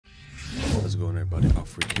How's it going, everybody?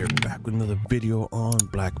 Freak here, back with another video on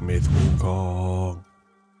Black Myth Wukong.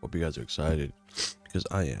 Hope you guys are excited, because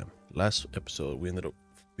I am. Last episode, we ended up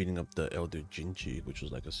beating up the Elder Jinchi, which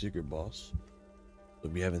was like a secret boss. So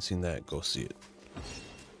if you haven't seen that, go see it.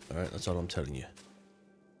 Alright, that's all I'm telling you.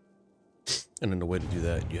 And then the way to do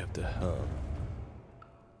that,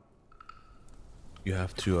 you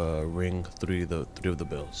have to ring three of the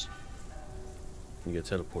bells. You get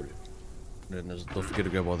teleported. And then don't forget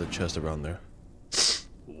to grab all the chests around there.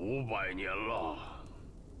 500年了，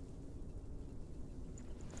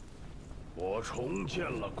我重建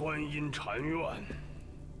了观音禅院，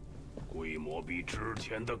规模比之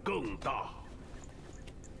前的更大。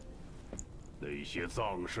那些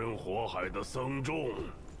葬身火海的僧众，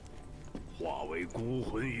化为孤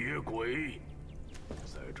魂野鬼，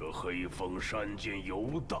在这黑风山间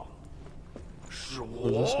游荡。是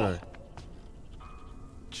我。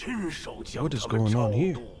 What is going on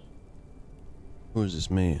here? Who is this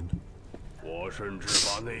man? 我甚至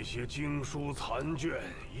把那些经书残卷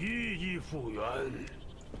一一复原。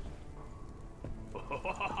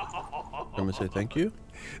I'm gonna say thank you.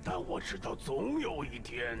 但我知道总有一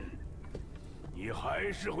天，你还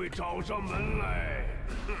是会找上门来。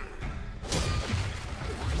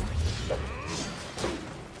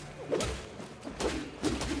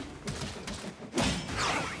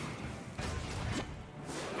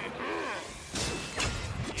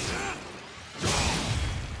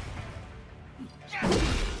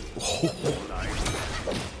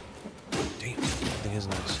Damn, that thing is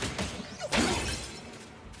nice.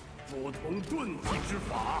 不同遁迹之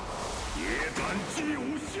法，也敢击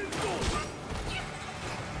无心动。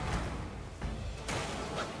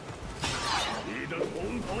你的铜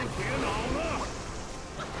头铁脑呢？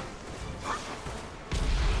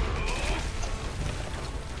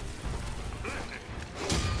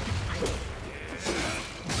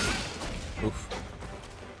 Oof.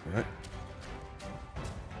 All right.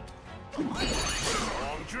 往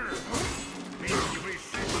志，你以为是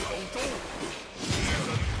手中，你很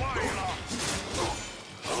快了。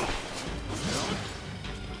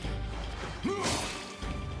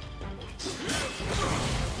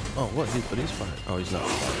Oh, what? But he's fine. Oh, he's not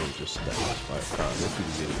fire. He's just that much fire. That's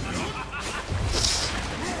pretty good.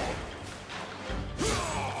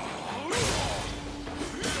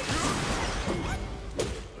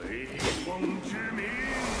 北风之名，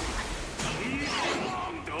你望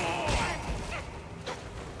得。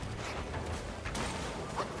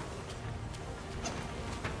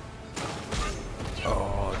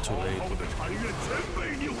 Oh, too late. 我的禅院全被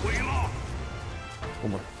你毁了。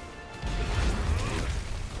 Come on.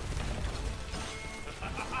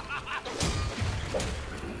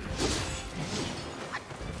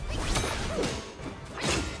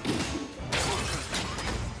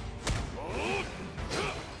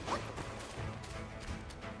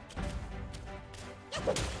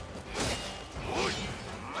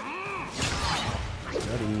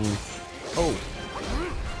 Oh,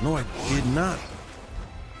 no, I did not.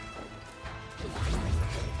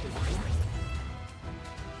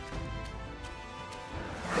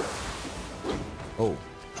 Oh.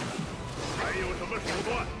 还有什么手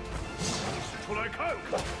段？使出来看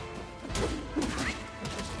看。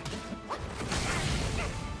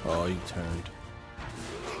 Oh, he turned.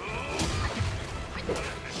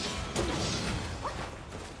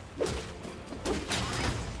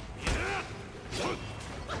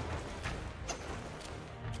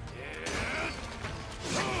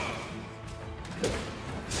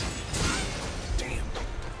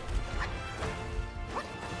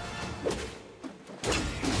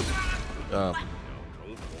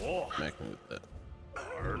 Smack me with that.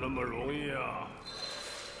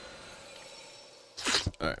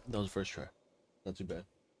 Alright, that was the first try. Not too bad.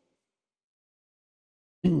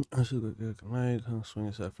 I should look good. Right, swing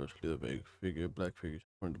aside first. Clear the vague figure, black figure.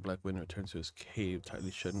 When the black wind returns to his cave, tightly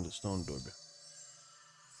shutting the stone door.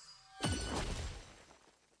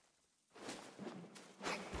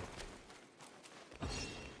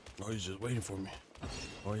 Oh, he's just waiting for me.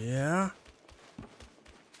 Oh, yeah?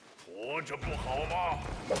 活着不好吗？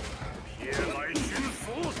别来寻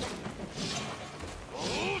死！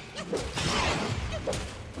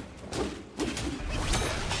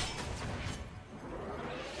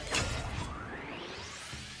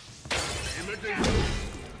你们这种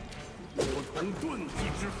不同遁迹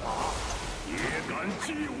之法，也敢击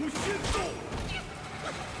无心动？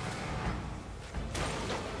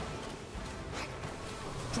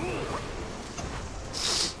住！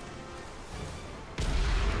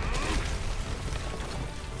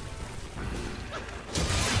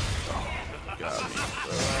 Got me,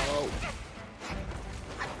 bro.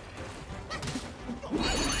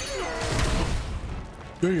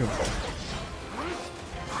 Damn.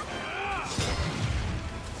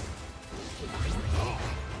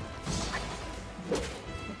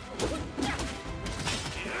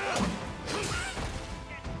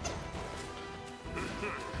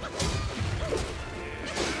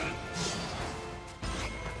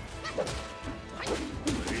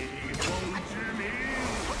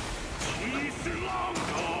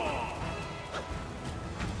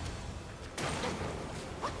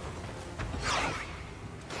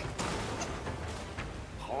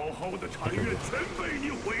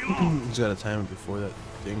 He's got a timer before that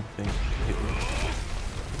thing hit me.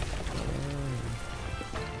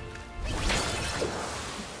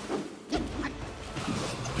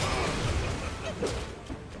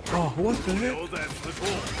 Oh, what the heck?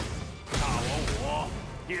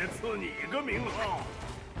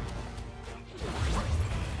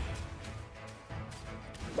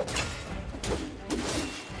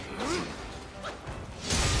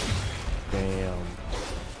 Damn.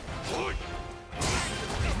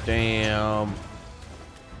 Damn.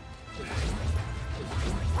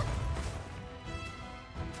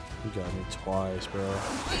 You got me twice, bro.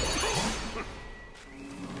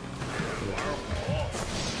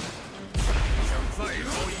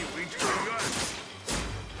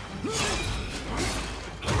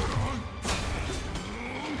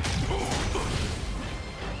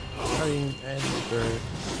 Cutting edge bird.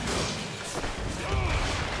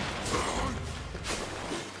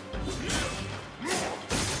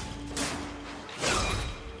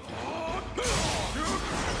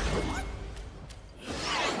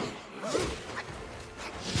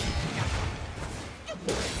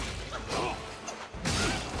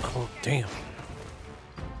 Oh, damn.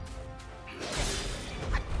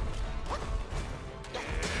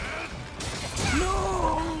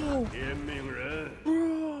 No!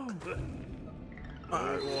 Bro! I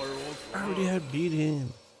already had beat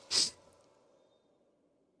him.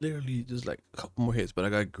 Literally just like a couple more hits, but I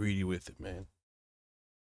got greedy with it, man.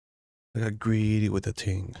 I got greedy with the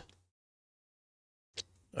thing.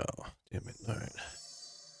 Oh, damn it. Alright.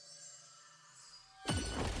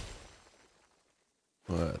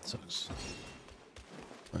 Well, that sucks.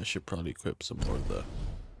 I should probably equip some more of the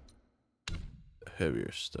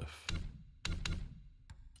heavier stuff.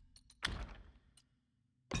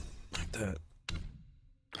 Like that.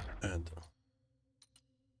 And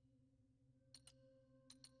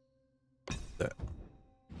that.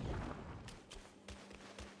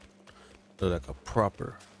 Look like a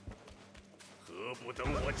proper. 何不等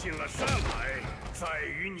我进了山来，再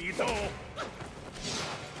与你斗？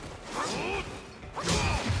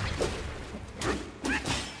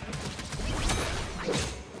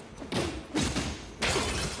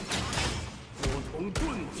 不同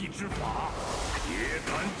遁迹之法，也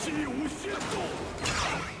敢击无先斗。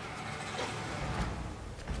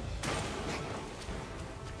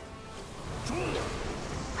住！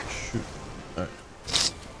 Shoot. Alright.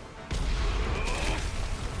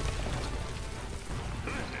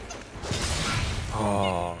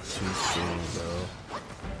 Oh, too soon, bro.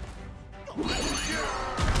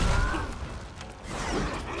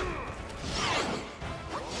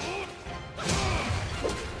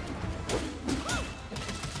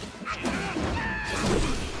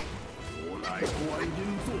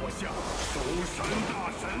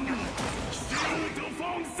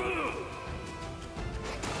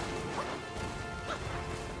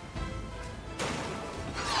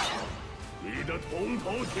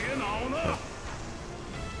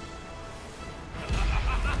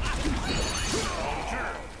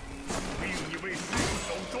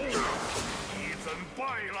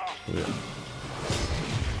 Yeah.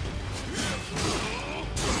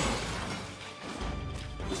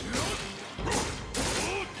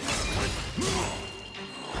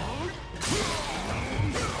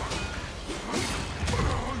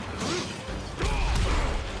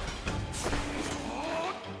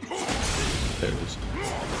 There it is.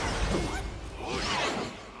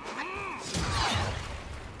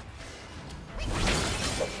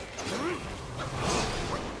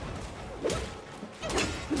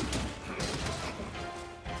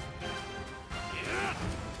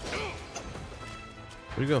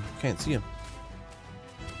 Where'd he go? Can't see him.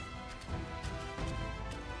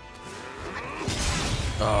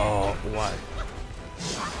 Oh, why?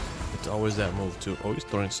 It's always that move too. Oh, he's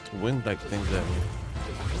throwing wind-like things at me.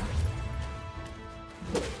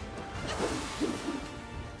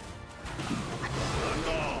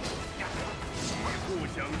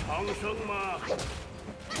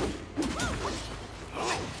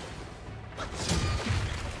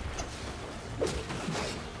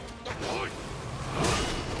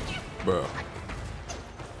 Bro.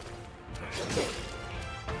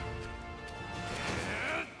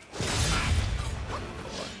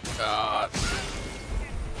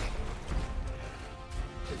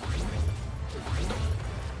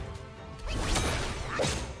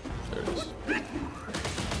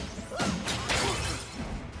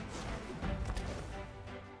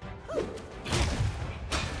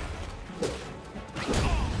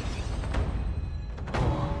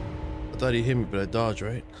 thought he hit me, but I dodged,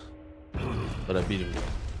 right? But I beat him.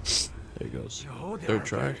 There he goes. Third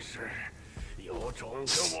try. 有种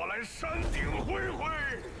跟我来山顶会会。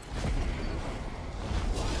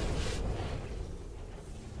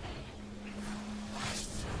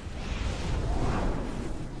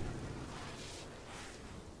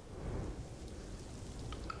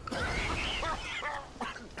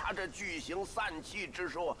他这巨型散气之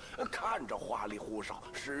术，看着花里胡哨，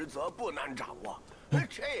实则不难掌握。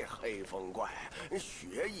这黑风怪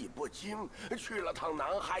学艺不精，去了趟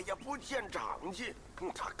南海也不见长进。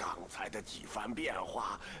他刚才的几番变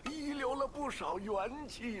化，遗留了不少元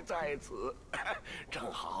气在此，正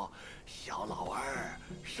好小老二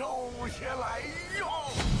收下来用。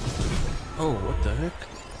Oh, what the heck?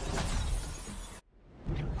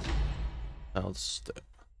 Outstep.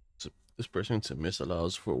 So this person to miss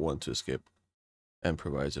allows for one to escape and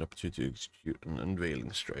provides an opportunity to execute an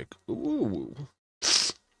unveiling strike. Ooh.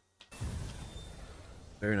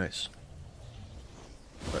 Very nice.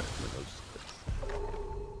 Right,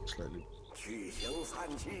 slightly. 巨型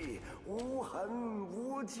散气无痕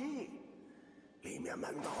无迹，里面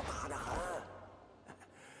门道大得很，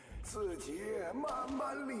自己慢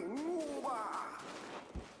慢领悟吧。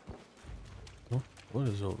Oh, what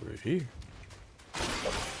is over here?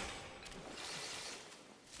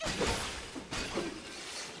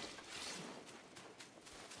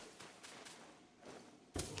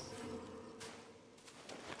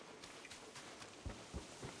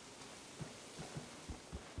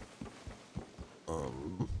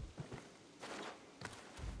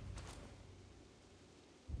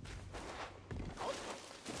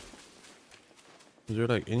 Is there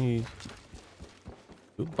like any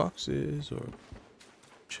loot boxes or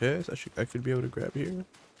chests I could be able to grab here?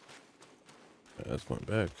 Yeah, that's going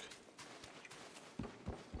back.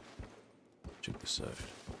 Check this side.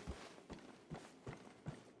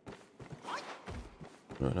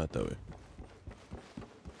 No, not that way.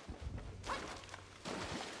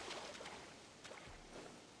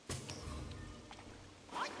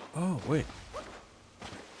 Oh wait.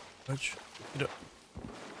 Watch. Get up.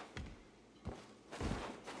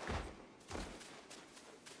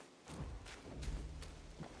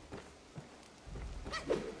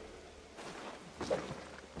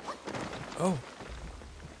 Oh.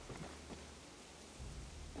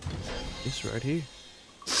 This right here.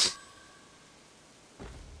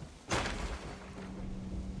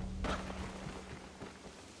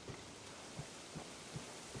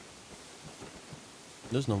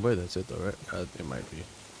 There's no way that's it though, right? It might be.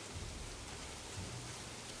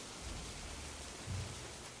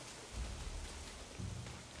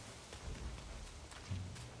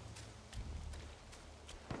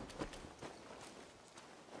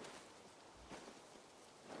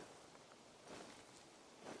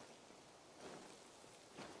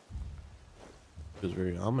 It was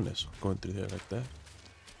very ominous going through there like that.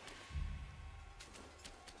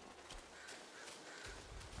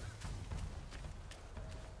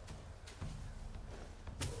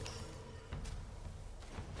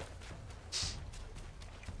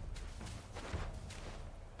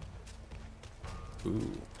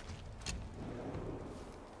 Ooh.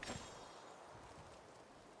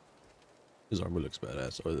 His armor looks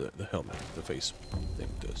badass, or the helmet, the face thing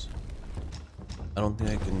does. I don't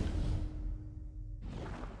think I can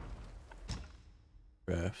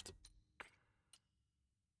craft.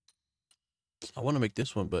 I want to make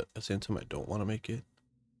this one, but at the same time I don't want to make it.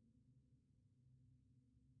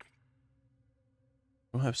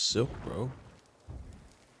 I don't have silk, bro.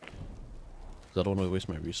 'Cause I don't want to waste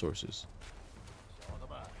my resources.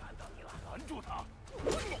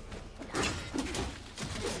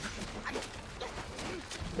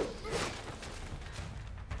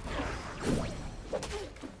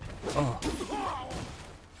 Oh.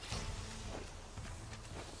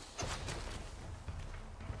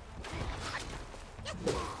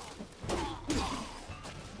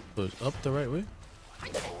 So it's up the right way?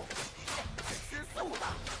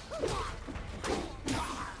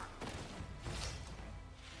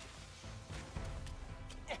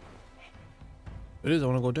 It is, I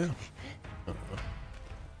want to go down.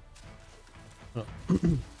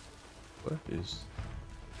 What is...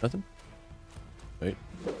 Nothing? Wait,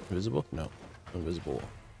 invisible? No, invisible.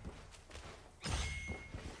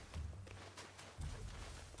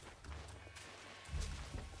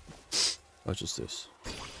 What's just this?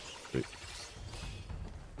 Wait.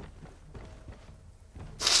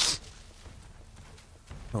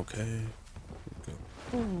 Okay.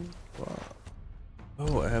 Wow.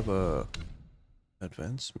 Oh, I have a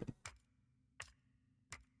advancement.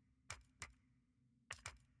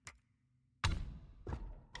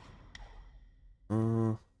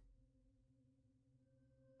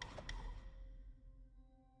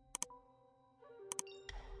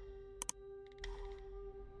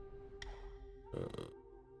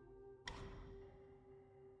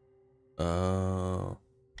 Uh,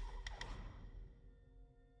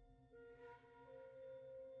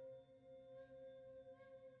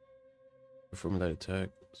 Perform that attack,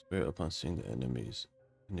 spare upon seeing the enemies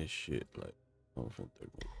in this shit like from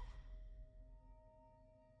third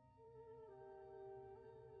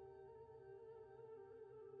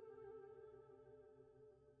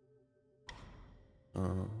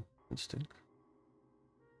move. Instinct.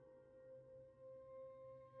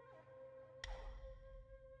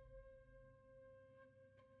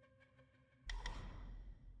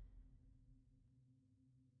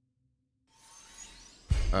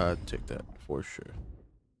 I'd take that for sure.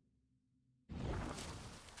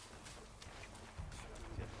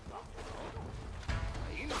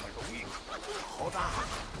 好大！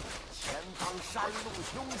前方山路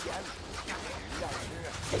凶险，实在是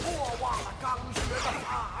莫忘了刚学的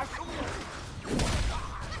法术。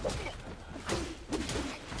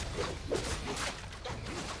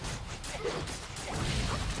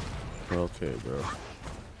Okay, bro.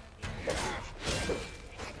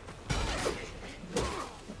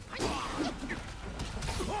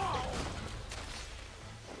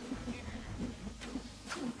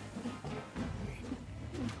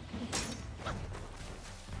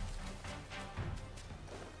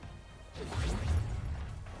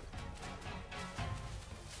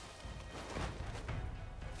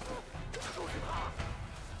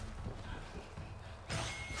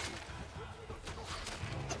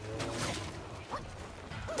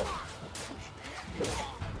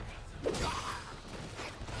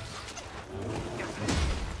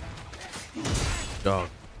 Dog,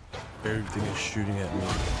 everything is shooting at me,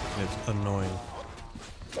 and it's annoying.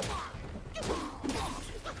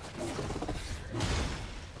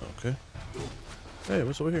 Okay. Hey,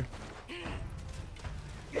 what's over here?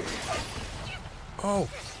 Oh,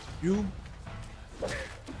 you.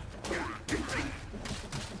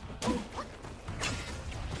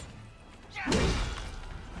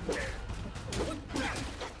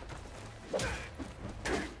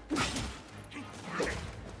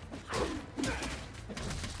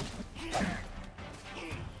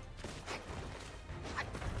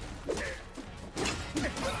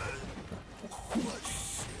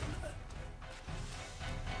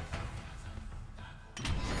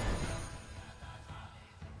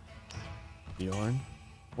 Yarn.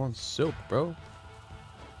 Want silk, bro.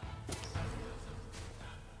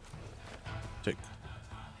 Take.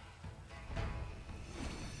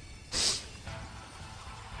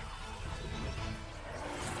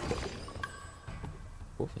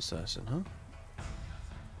 Wolf assassin, huh?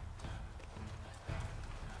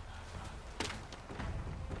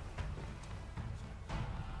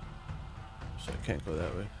 So I can't go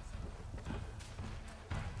that way.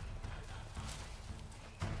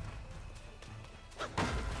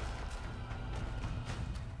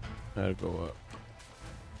 I gotta go up.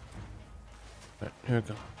 Right, here we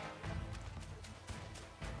go.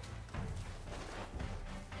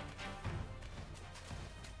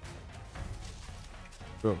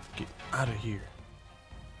 Bro, get out of here.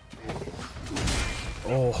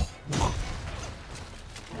 Oh.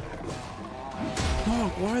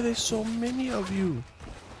 Dog, why are there so many of you?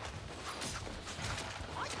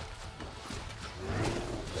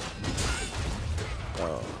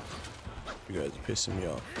 Oh. You guys are pissing me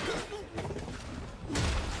off.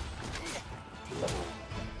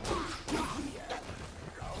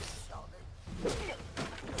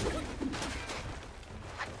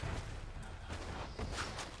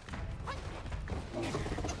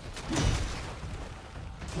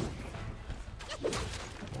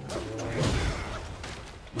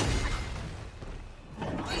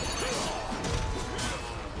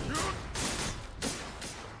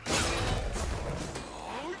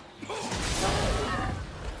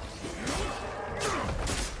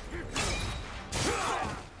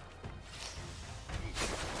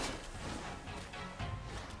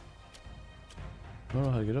 I don't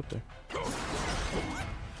know how to get up there.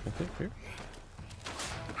 Okay, here.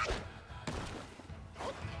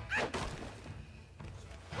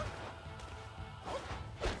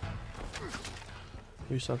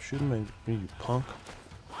 Will you stop shooting me, you punk?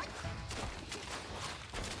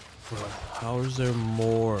 Bro, how is there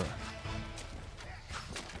more?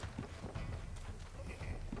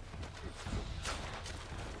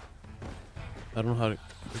 I don't know how to...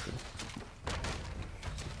 Okay.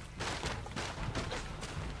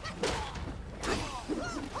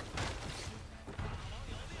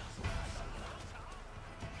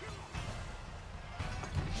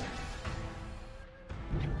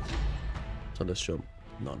 So let's show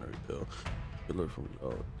non-repel. Pillar from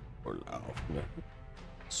or Lao from the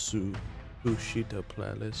Sushita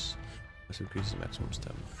Playlist. This increases maximum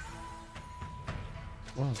stamina.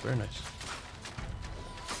 Wow, very nice.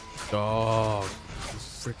 Dog, you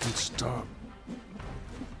freaking stop.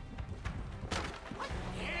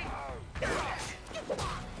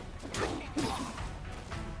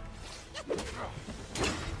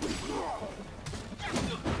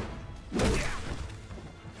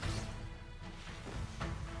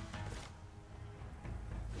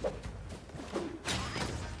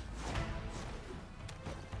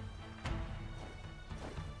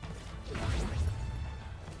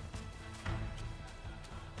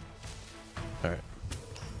 Alright.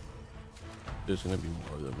 There's gonna be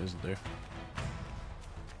more of them, isn't there?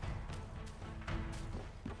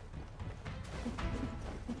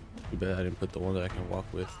 Too bad I didn't put the one that I can walk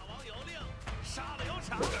with.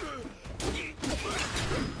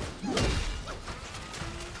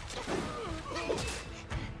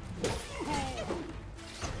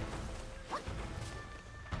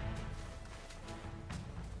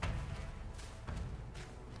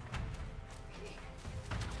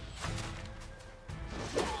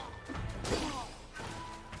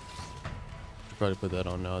 Probably put that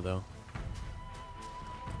on now though.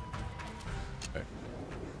 Okay.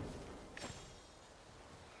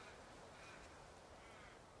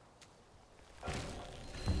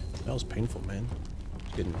 That was painful, man.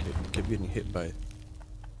 Kept getting hit by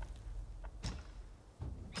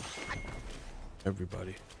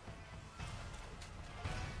everybody.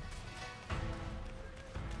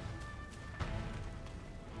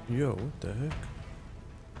 Yo, what the heck?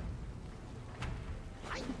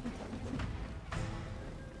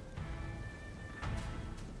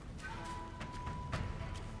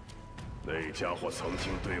 那家伙曾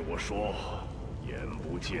经对我说：“眼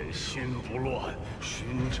不见心不乱，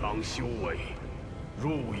寻常修为，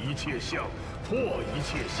入一切相，破一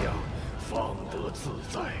切相，方得自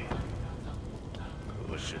在。”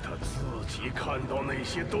可是他自己看到那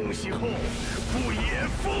些东西后，不也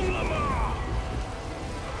疯了吗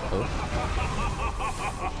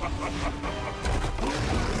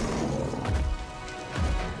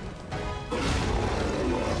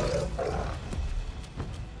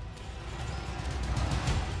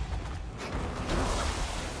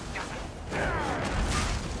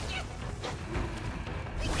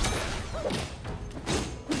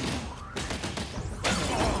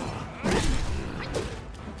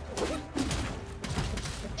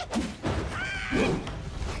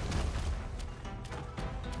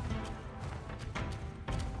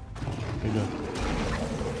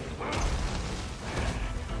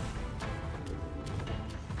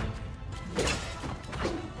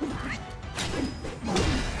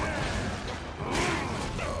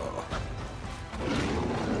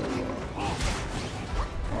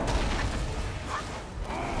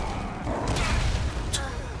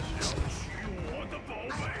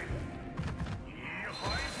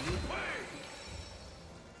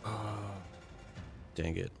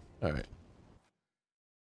？Dang it. Alright.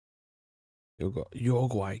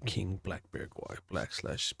 Yogwai King, Black Bear Guai, black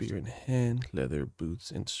slash spear in hand, leather boots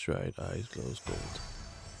and stride, eyes glows gold.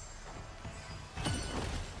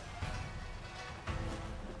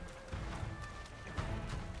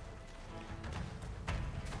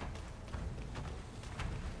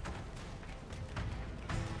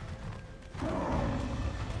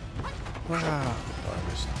 Wow. Oh, I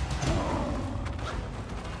missed.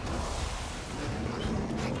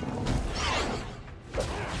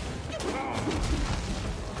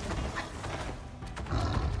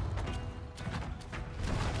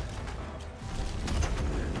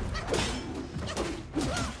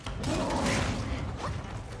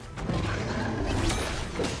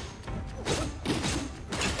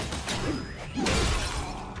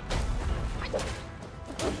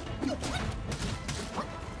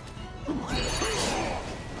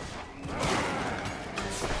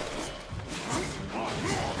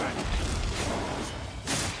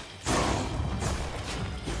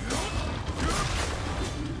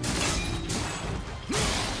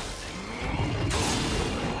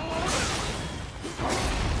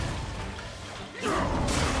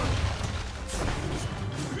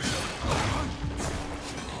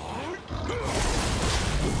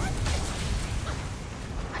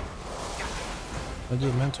 I do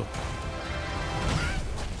mental.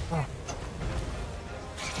 Oh.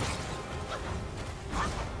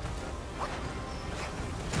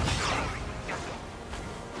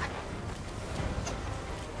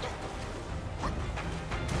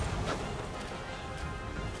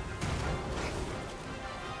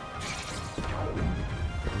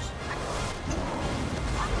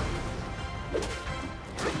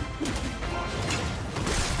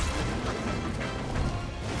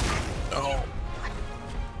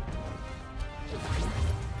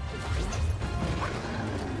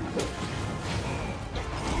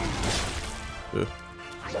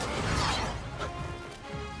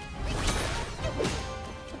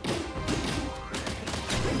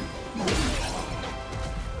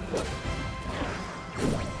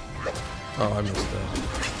 Oh, I missed that.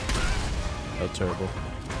 That was terrible.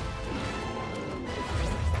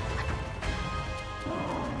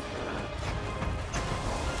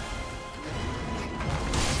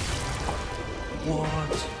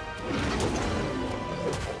 What?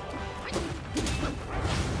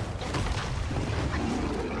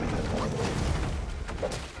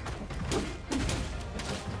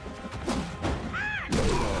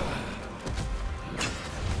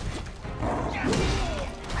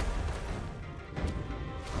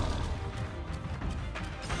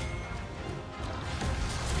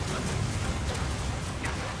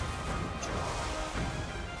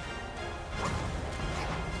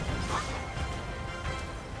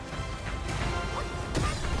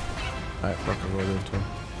 Alright, fucking roll into him.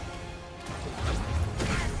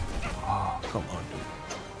 Oh, come on, dude.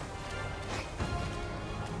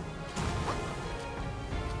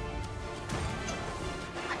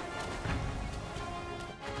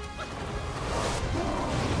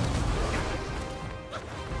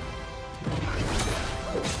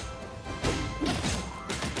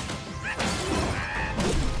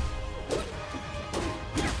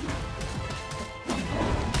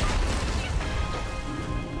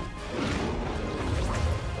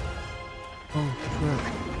 Oh, crap.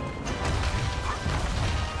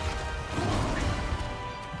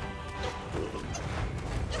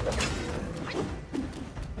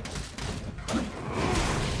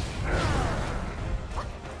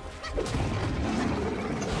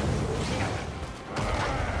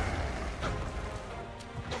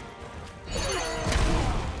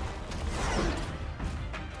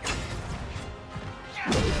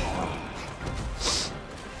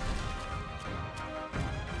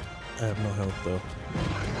 I have no health though.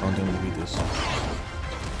 I don't think I'm gonna beat this.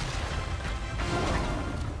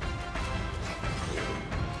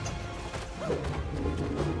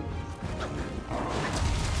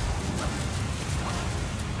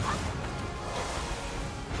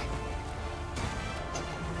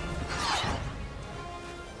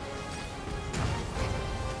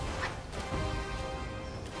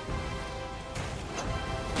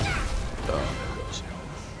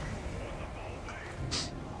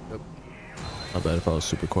 My bad if I was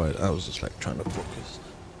super quiet. I was just like trying to focus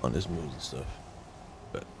on his moves and stuff.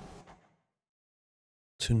 But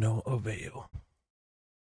to no avail.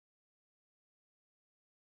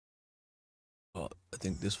 Oh, I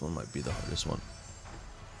think this one might be the hardest one.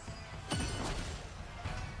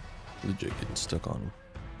 Legit getting stuck on him.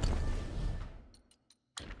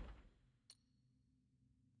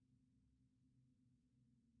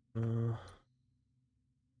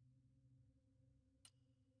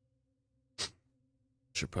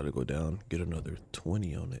 Should probably go down, get another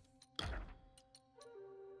 20 on it.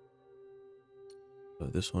 So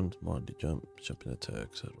this one's mod jumping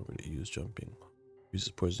attacks. I don't really use jumping. Uses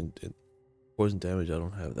poison damage. I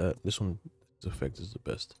don't have that. This one's effect is the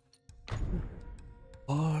best.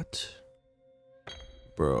 What?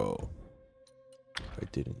 Bro. Why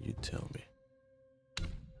didn't you tell me?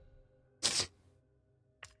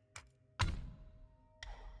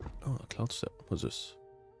 Oh, a cloud step. What's this?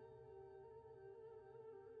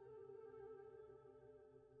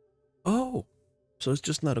 Oh, so it's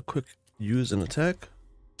just not a quick use and attack?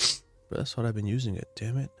 But that's what I've been using it,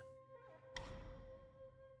 damn it.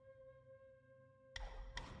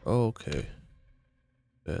 Okay.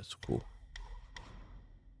 That's cool.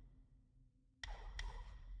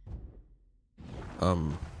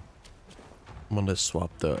 I'm gonna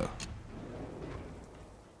swap I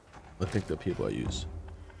think the people I use.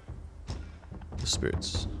 The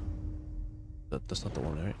spirits. That's not the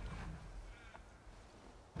one, right?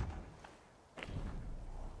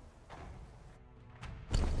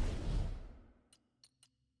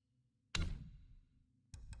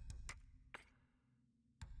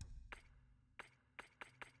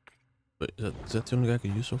 Wait, is that the only guy I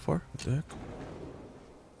can use so far? What the heck?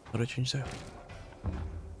 How did I change that?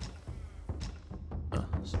 Ah,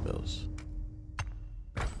 spells.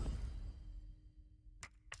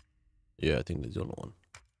 Yeah, I think that's the only one.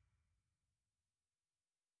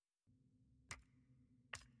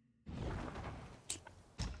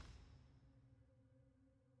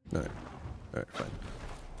 Alright, fine.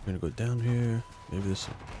 I'm gonna go down here. Maybe this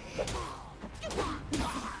one.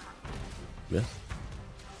 Yeah.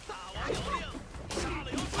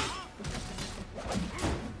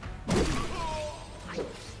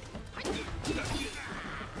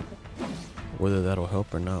 Whether that'll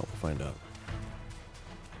help or not, we'll find out.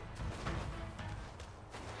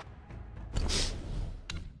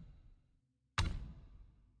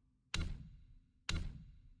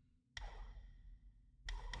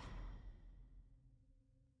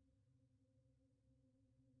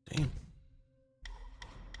 Damn.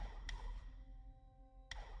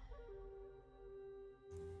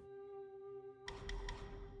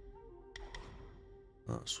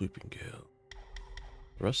 Sweeping gale.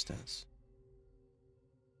 Thrust stance.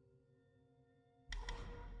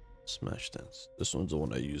 Smash stance. This one's the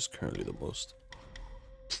one I use currently the most.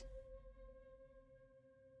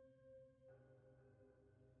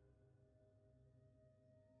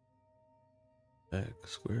 X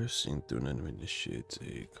square seen through an enemy initiates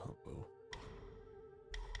a combo.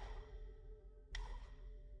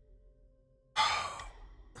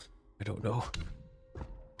 I don't know.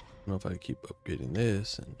 I don't know if I keep upgrading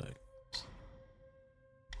this and like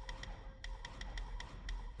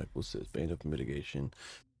what's this? Bane of mitigation.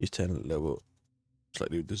 Each 10 level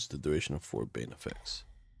slightly reduces the duration of 4 Bane effects.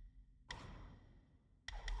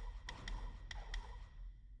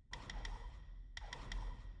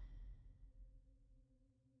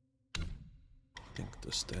 I think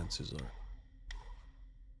the stances are.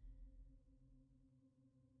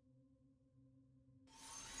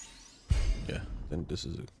 Yeah, then this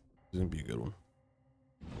is gonna be a good one.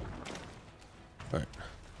 All right.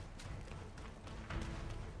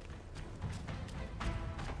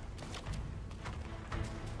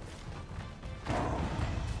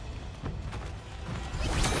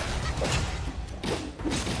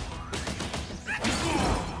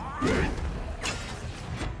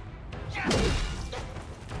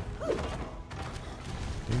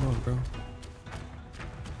 Hang on, bro.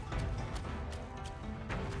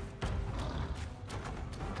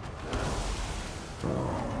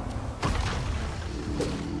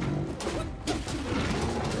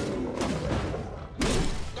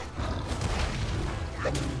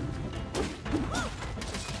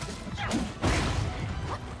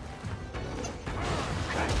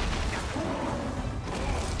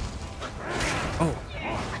 Oh.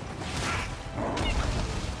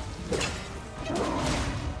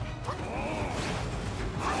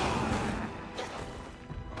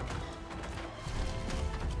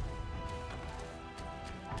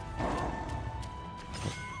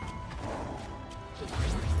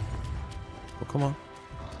 Oh, come on.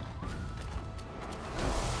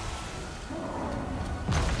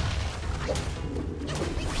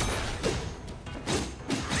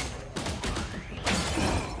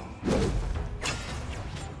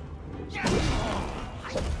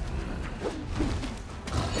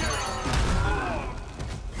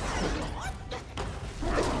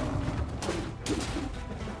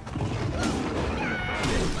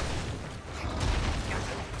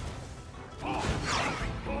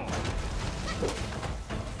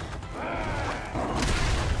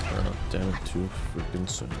 Damn it, too freaking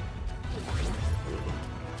soon.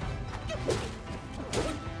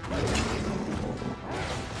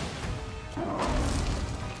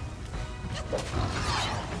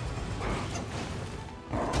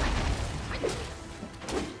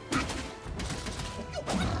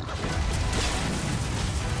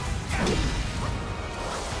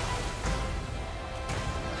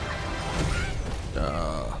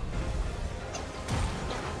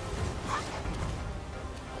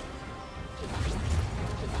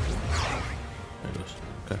 There it goes.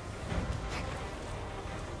 Okay.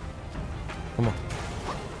 Come on.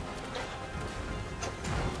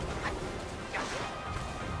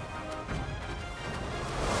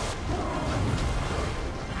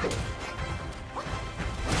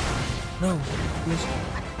 No, miss.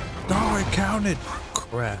 No, it counted.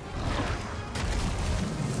 Crap.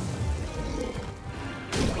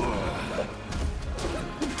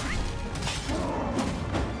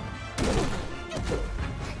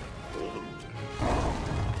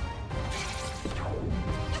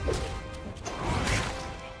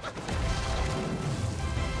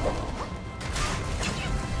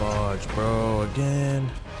 Fudge, bro, again.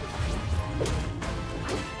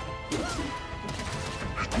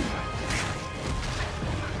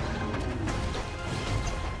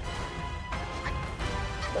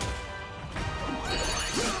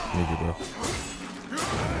 Maybe, bro.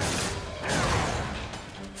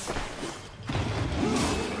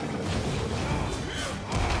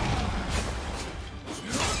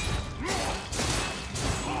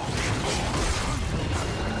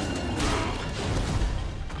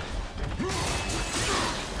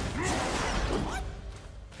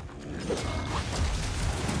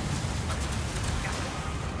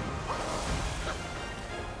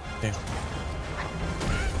 Damn.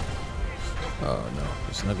 Oh no,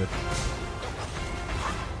 it's not good.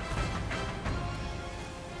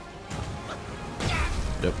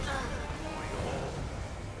 Yep.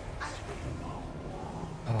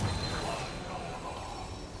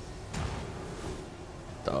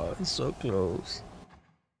 Oh, it's so close.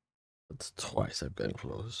 That's twice I've gotten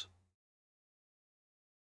close.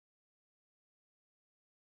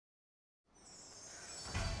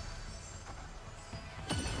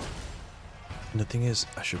 And the thing is,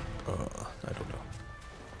 I should, I don't know.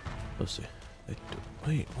 Let's see.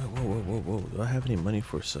 Wait, whoa. Do I have any money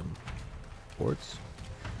for some boards?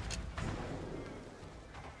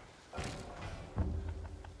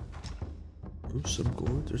 Or some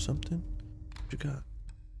gourds or something? What you got?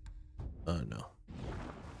 No.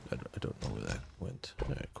 I don't know where that went.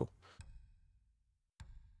 Alright, cool.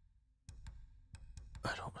 I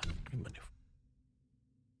don't have any money for.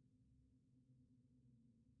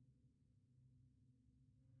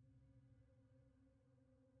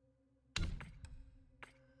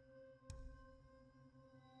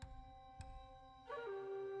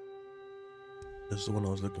 This is the one I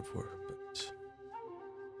was looking for, but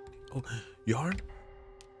oh, yarn?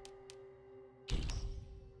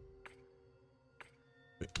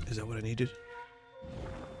 Wait, is that what I needed?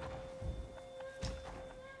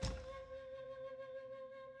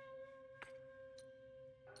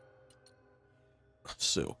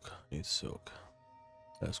 Silk. I need silk.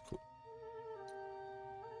 That's cool.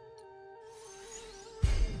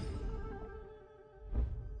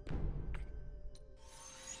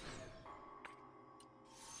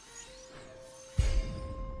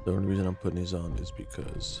 The only reason I'm putting these on is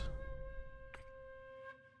because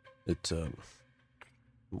it's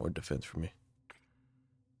more defense for me.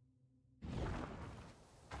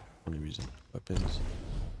 Only reason. Weapons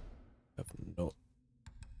have no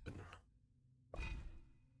weapon.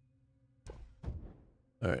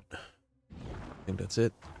 Alright. I think that's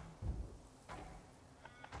it.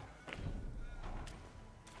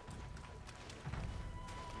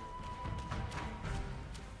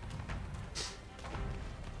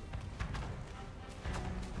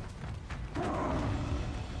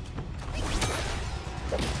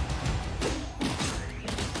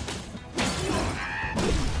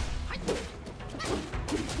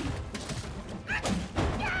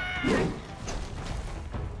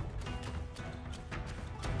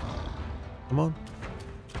 Come on.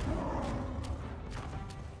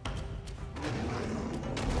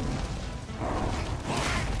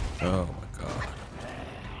 Oh my god.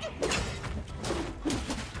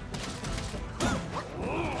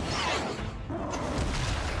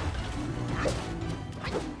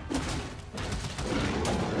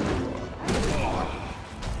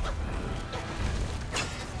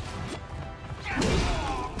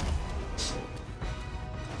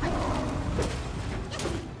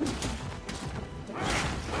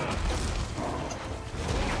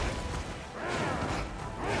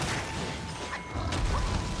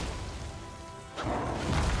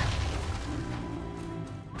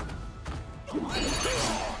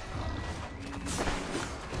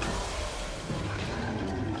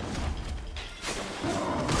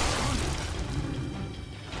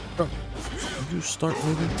 Bro, did you start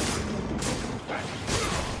moving?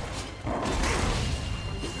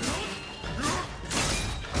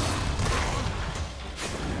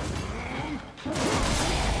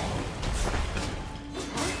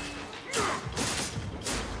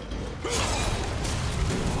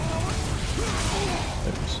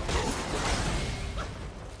 Thanks.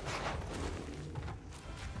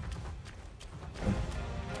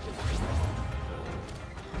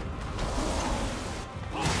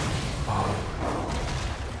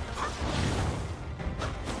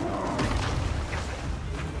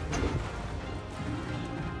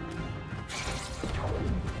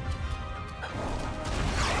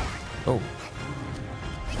 Oh.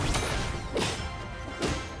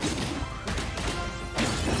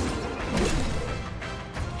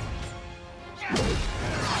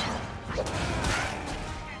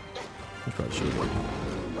 I probably should have.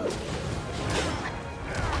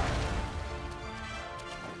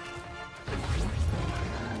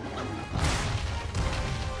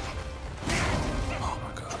 Oh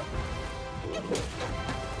my god.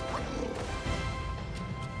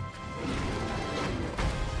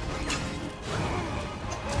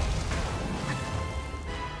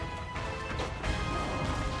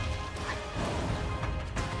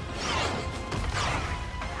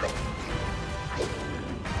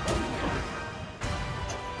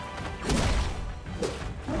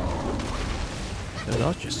 They're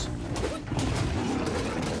arches.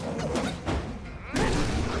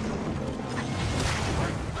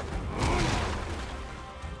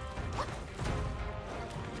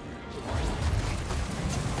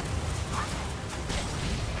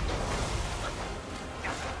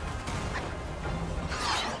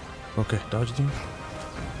 Okay, dodge team.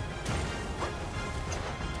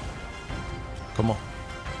 Come on.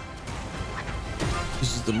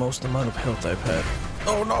 This is the most amount of health I've had.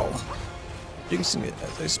 Oh no! Jinxing it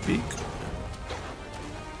as I speak.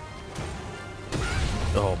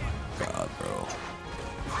 Oh my god, bro.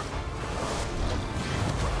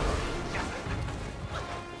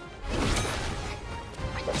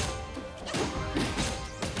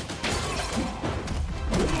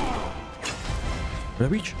 Can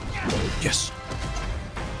I reach? Yes.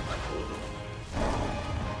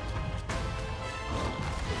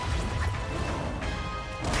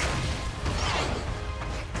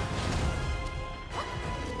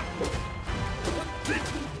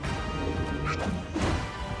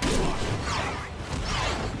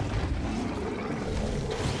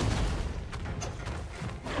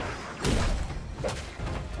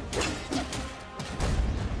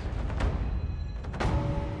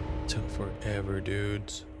 Took forever,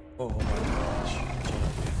 dudes. Oh my gosh.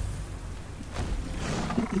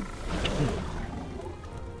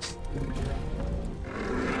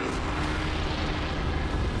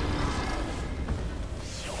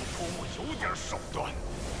 小泼墨有点手段，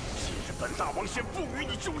今日本大王先不与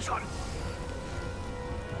你纠缠。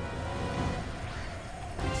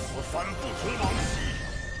此番不同往昔，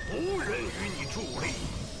无人与你助力。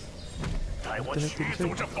待我取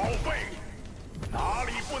走这宝贝，哪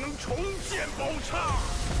里不能重建宝刹？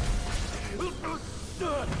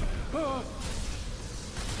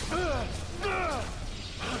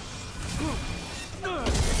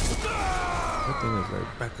 That thing is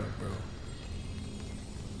like back up, bro.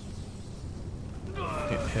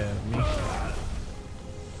 Can't have me.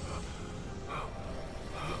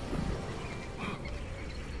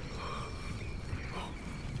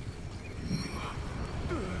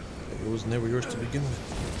 It was never yours to begin with.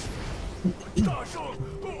 大圣，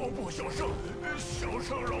哦不，小圣，小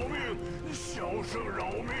圣饶命，小圣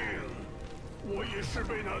饶命！我也是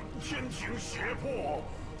被那天庭胁迫，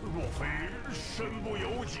若非身不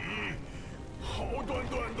由己，好端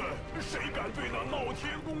端的，谁敢对那闹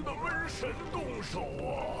天宫的瘟神动手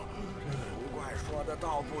啊？不怪说的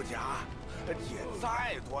倒不假，借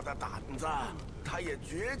再多的胆子，他也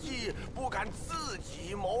绝技不敢自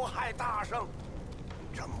己谋害大圣。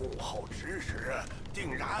这幕后指使，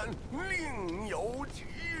定然另有其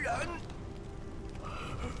人。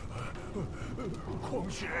 况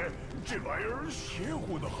且这玩意儿邪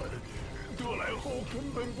乎的很，得来后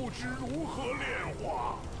根本不知如何炼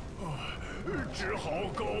化，只好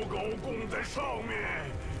高高供在上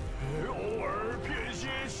面，偶尔骗些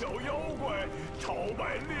小妖怪朝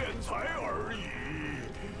拜敛财而已。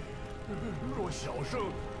若小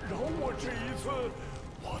圣饶我这一次，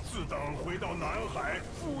我自当回到南海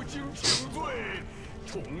负荆请罪。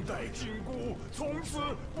 重戴金箍，从此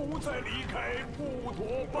不再离开普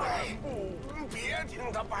陀半步。别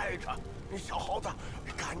听他掰扯，小猴子，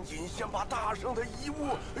赶紧先把大圣的遗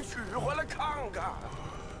物取回来看看。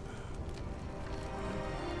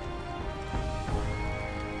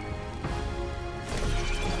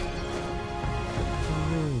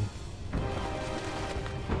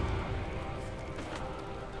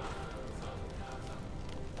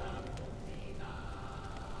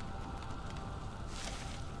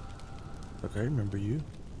Okay, I remember you.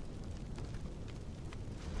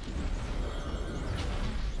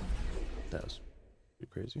 That was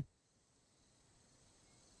pretty crazy.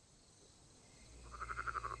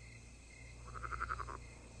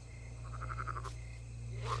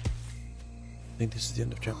 I think this is the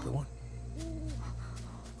end of chapter 1.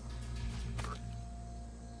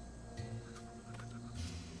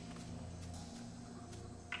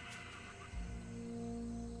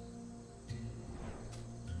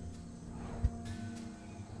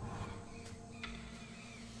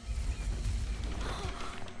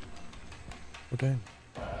 Okay.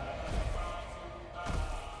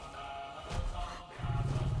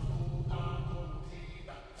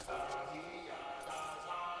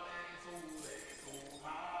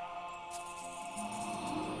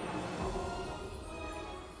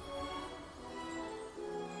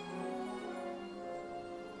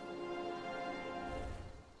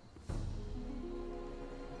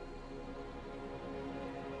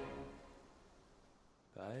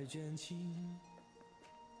百卷情，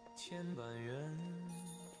千般缘，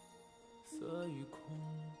色与空，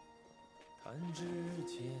弹指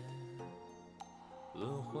间，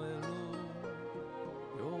轮回路，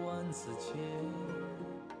有万次劫，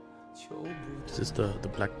求不得。 Is this the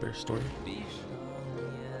Black Bear story? 闭上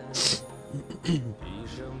眼，一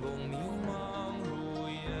生功名忙如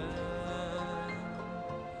烟，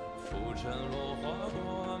浮沉落花断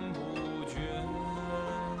不绝。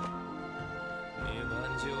 涅槃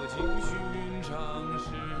究竟寻常事，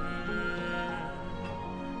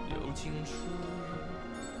有情处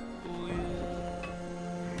不远。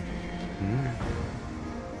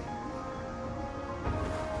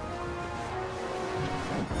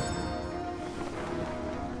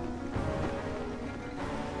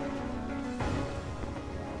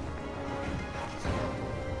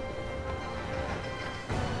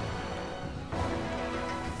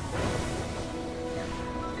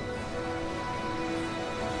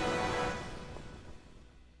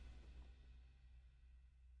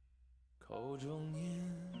中年，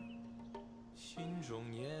心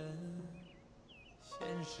中言，现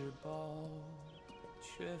世报，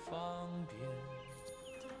却方便。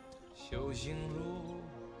修行路，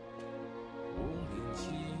无名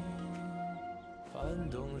情，翻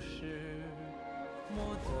动时，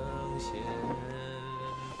莫等闲。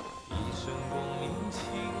一生功名情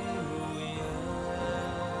如烟，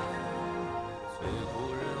最后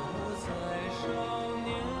人物在少年。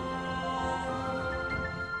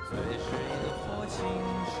最是萤火情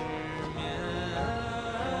失眠，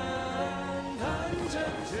看真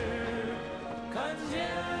知，看见。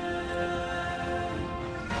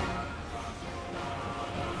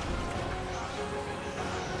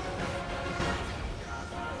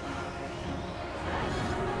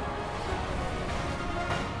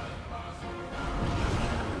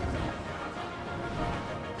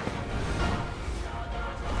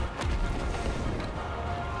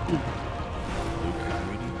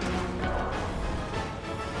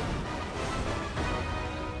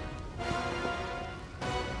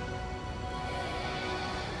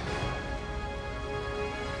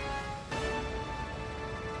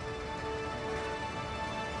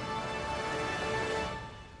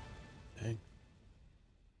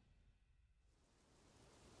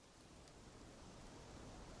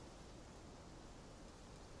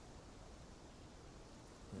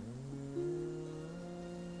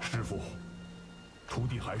师父，徒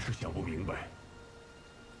弟还是想不明白，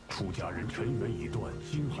出家人尘缘已断，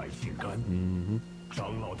心海尽干。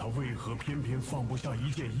长老他为何偏偏放不下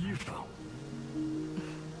一件衣裳？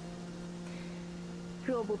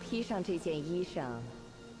若不披上这件衣裳，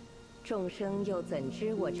众生又怎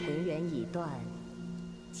知我尘缘已断，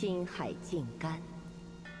心海尽干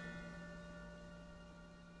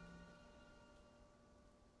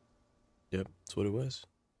？Yep, that's what it was.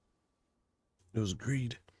 It was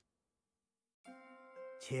greed.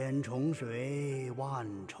 千重水，万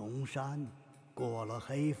重山，过了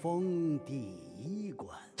黑风第一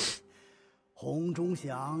关。红钟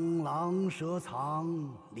响，狼蛇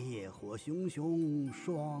藏，烈火熊熊，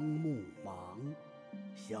双目盲。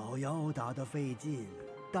小妖打得费劲，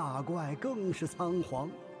大怪更是仓皇。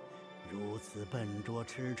如此笨拙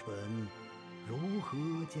痴蠢，如何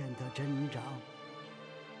见得真章？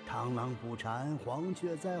螳螂捕蝉，黄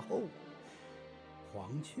雀在后。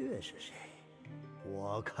黄雀是谁？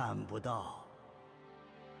我看不到。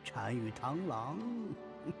蝉与螳螂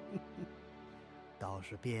倒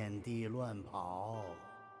是遍地乱跑。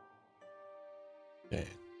Okay.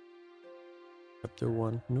 Chapter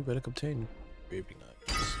 1, New Relic obtained. Graving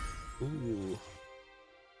knives. Ooh.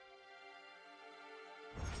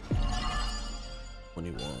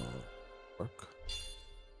 21. Work.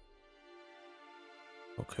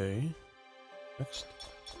 Okay. Next.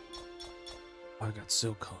 Oh, I got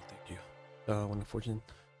silk. Oh, thank you. When the fortune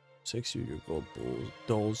takes you, your gold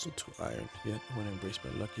dulls to iron. Yet, when embraced by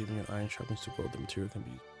luck, even your iron sharpens to gold, the material can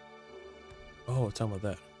be... Oh, tell me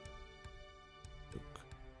about that. Silk.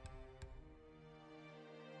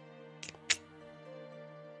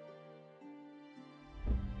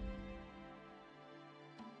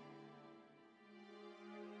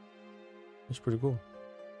 That's pretty cool.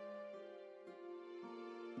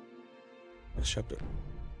 Next chapter.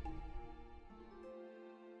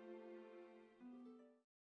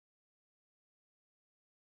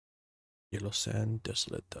 Yellow sand,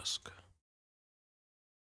 desolate dusk.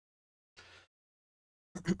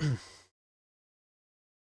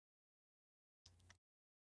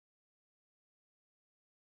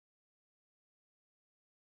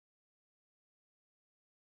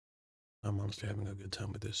 I'm honestly having a good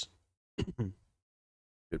time with this.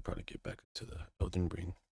 Should probably get back to the Elden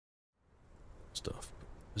Ring stuff.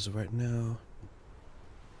 But as of right now.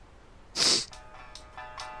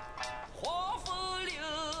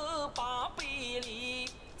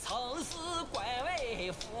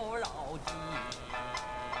 富饶地，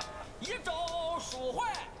一朝舒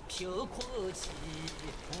缓平空气，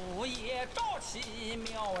午夜朝气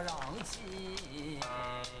妙让气。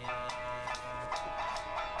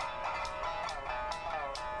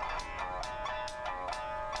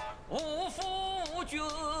无父无君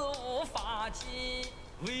无法纪，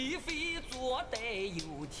为非作歹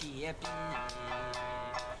有天比。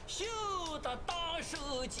修得大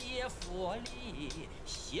圣皆佛力，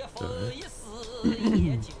邪风一丝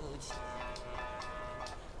也就起。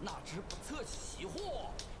哪知不测其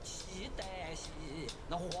祸，其旦夕，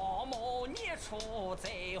那黄毛孽畜再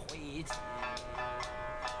回击。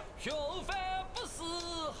平凡不是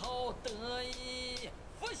好得意，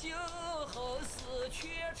复兴后事却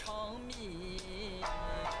成谜。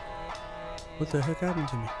What the heck happened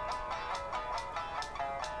to me?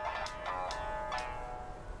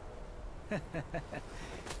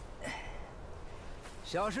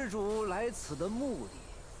 小施主来此的目的，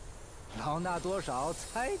老衲多少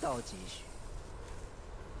猜到几许。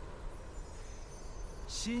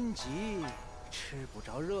心急吃不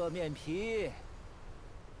着热面皮，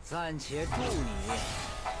暂且助你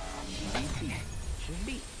一臂之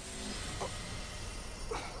力。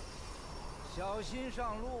小心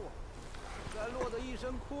上路，再落得一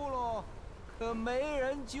身窟窿，可没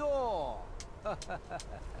人救。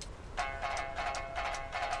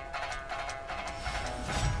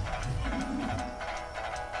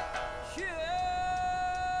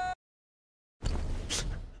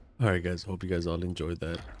Alright guys, hope you guys all enjoyed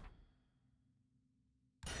that.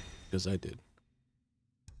 Because I did.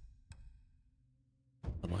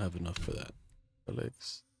 I don't have enough for that.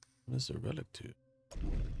 Relics. What is a relic to?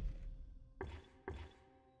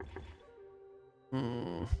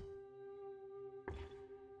 I'm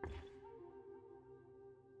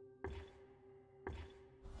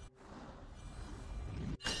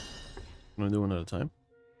gonna do one at a time.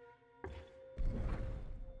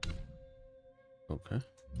 Okay.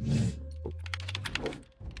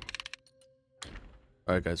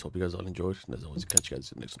 Alright guys, hope you guys all enjoyed. And as always, catch you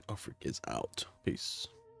guys in the next one. Africa is out. Peace.